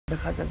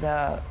Because of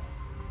the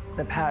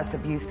past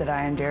abuse that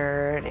I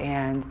endured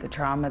and the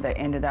trauma that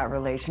ended that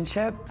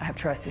relationship, I have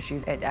trust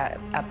issues. It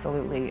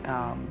absolutely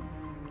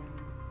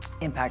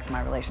impacts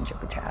my relationship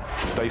with Chad.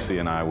 Stacey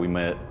and I, we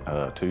met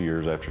 2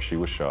 years after she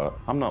was shot.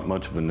 I'm not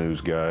much of a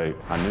news guy.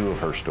 I knew of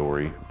her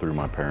story through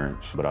my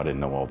parents, but I didn't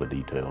know all the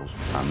details.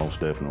 I most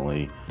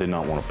definitely did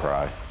not want to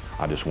pry.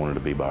 I just wanted to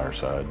be by her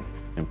side.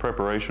 In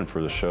preparation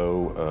for the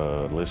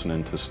show,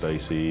 listening to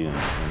Stacey and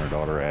her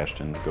daughter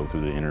Ashton go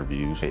through the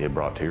interviews, it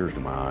brought tears to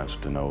my eyes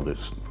to know that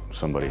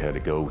somebody had to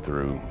go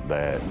through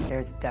that.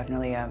 There's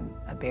definitely a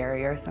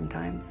barrier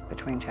sometimes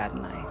between Chad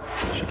and I.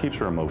 She keeps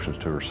her emotions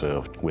to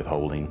herself,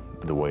 withholding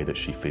the way that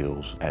she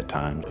feels at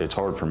times. It's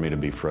hard for me to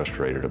be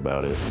frustrated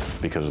about it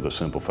because of the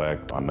simple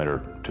fact I met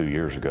her 2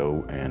 years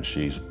ago and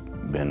she's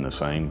been the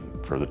same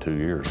for the 2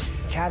 years.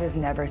 Chad has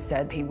never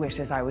said he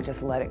wishes I would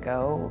just let it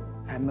go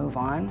and move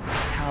on.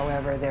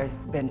 However, there's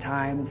been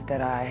times that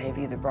I have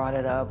either brought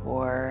it up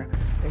or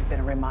there's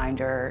been a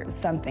reminder,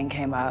 something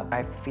came up.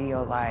 I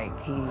feel like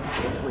he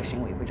is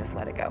wishing we would just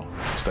let it go.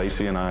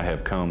 Stacey and I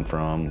have come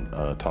from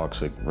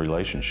toxic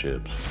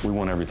relationships. We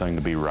want everything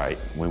to be right.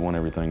 We want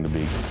everything to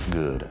be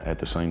good. At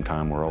the same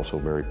time, we're also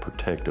very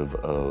protective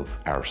of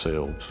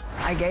ourselves.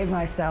 I gave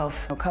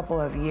myself a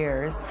couple of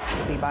years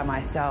to be by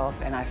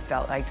myself, and I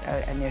felt like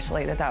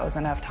initially that was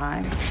enough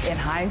time. In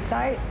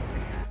hindsight,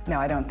 no,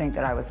 I don't think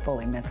that I was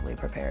fully mentally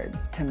prepared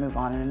to move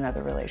on in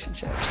another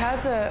relationship.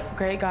 Chad's a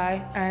great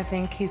guy, and I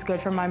think he's good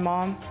for my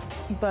mom,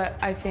 but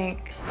I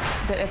think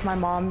that if my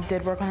mom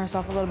did work on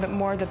herself a little bit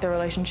more, that the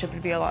relationship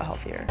would be a lot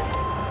healthier.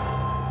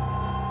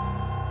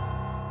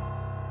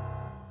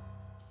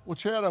 Well,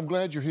 Chad, I'm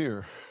glad you're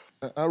here.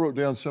 I wrote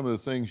down some of the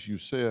things you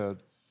said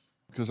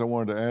because I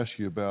wanted to ask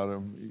you about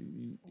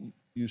them.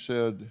 You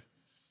said,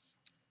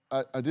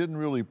 I didn't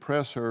really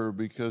press her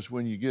because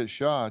when you get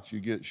shot,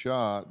 you get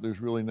shot. There's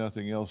really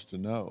nothing else to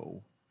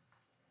know.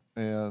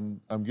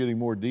 And I'm getting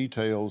more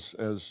details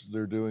as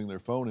they're doing their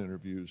phone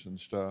interviews and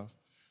stuff.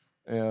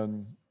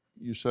 And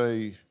you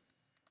say,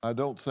 I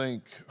don't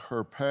think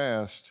her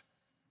past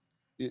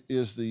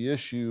is the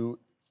issue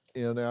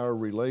in our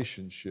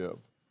relationship.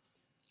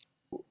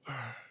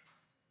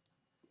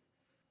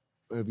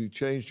 Have you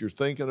changed your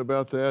thinking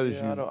about that?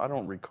 Yeah, I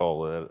don't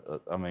recall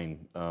that. I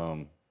mean,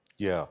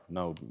 yeah,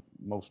 no,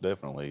 most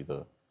definitely.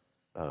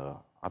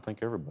 I think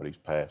everybody's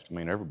past. I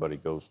mean, everybody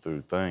goes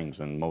through things,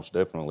 and most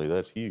definitely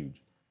that's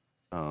huge.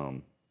 Yeah,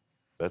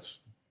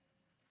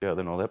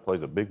 you know, that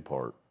plays a big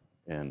part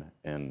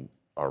in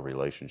our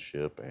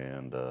relationship,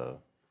 and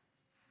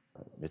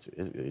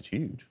it's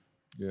huge.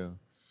 Yeah,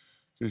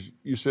 because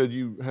you said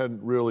you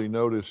hadn't really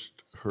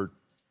noticed her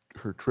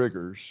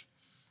triggers,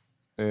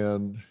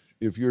 and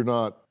if you're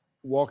not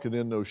walking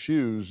in those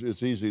shoes,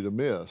 it's easy to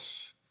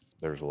miss.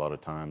 There's a lot of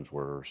times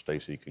where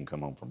Stacey can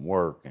come home from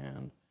work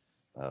and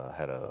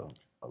had a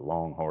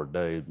long, hard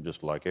day,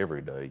 just like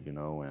every day, you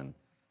know, and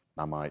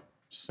I might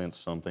sense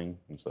something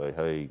and say,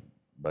 hey,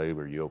 babe,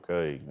 are you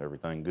okay?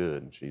 Everything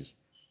good? And she's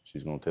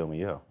gonna tell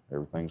me, yeah,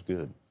 everything's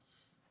good.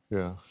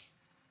 Yeah.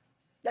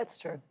 That's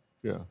true.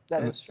 Yeah.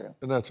 That is true.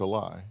 And that's a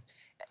lie.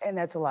 And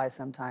that's a lie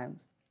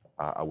sometimes.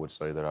 I would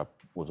say that I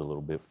was a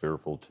little bit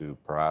fearful to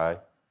pry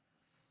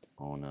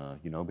on,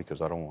 you know, because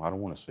I don't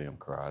want to see him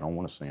cry. I don't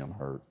want to see him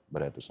hurt.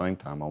 But at the same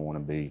time, I want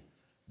to be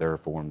there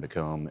for him to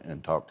come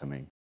and talk to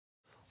me.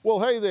 Well,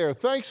 hey there.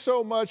 Thanks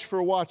so much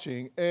for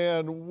watching.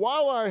 And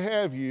while I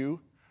have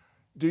you,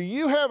 do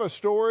you have a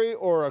story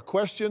or a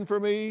question for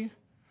me?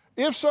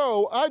 If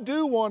so, I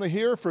do want to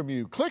hear from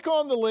you. Click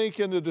on the link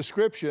in the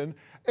description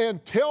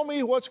and tell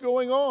me what's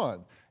going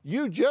on.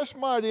 You just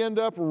might end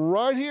up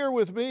right here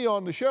with me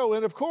on the show.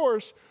 And of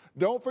course,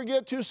 don't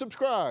forget to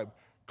subscribe.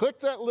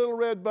 Click that little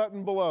red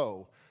button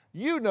below.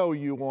 You know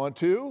you want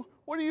to.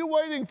 What are you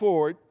waiting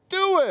for?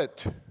 Do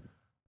it!